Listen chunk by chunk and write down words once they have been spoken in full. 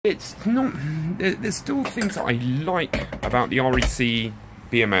It's not. There's still things that I like about the REC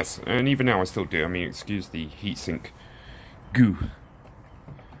BMS, and even now I still do. I mean, excuse the heatsink goo.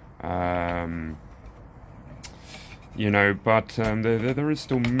 But there is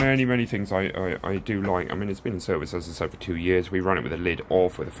still many things I do like. I mean, it's been in service, as I said, for 2 years. We run it with the lid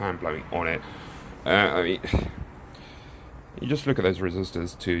off, with a fan blowing on it. I mean, you just look at those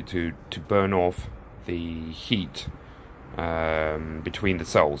resistors to burn off the heat between the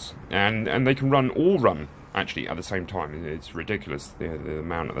cells, and they can all run actually at the same time. It's ridiculous the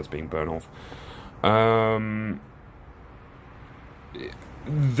amount that's being burned off.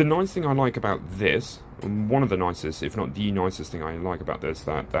 The nice thing I like about this, one of the nicest, if not the nicest thing I like about this,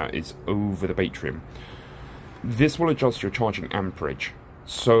 that is over the Batrium. This will adjust your charging amperage.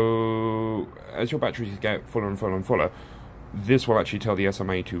 So as your batteries get fuller and fuller and fuller, this will actually tell the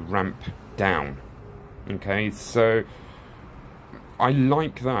SMA to ramp down. Okay, so I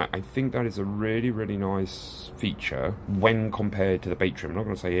like that. I think that is a really nice feature when compared to the Batrium. I'm not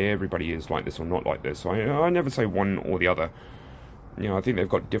going to say everybody is like this or not like this. I never say one or the other. You know, I think they've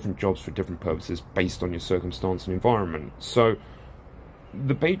got different jobs for different purposes based on your circumstance and environment. So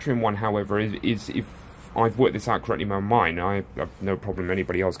the Batrium one, however, is if I've worked this out correctly in my mind, I have no problem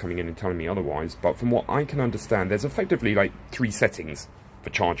anybody else coming in and telling me otherwise, but from what I can understand, there's effectively like 3 settings for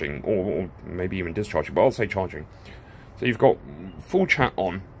charging, or maybe even discharging, but I'll say charging. So you've got full chat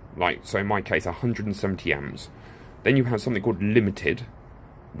on, like, so in my case, 170 amps. Then you have something called limited,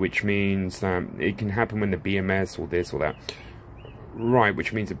 which means that it can happen when the BMS or this or that. Right,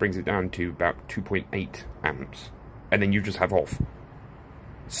 which means it brings it down to about 2.8 amps. And then you just have off.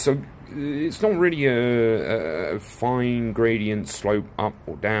 So it's not really a fine gradient slope up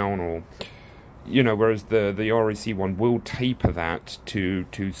or down, or, you know, whereas the REC one will taper that to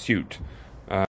suit.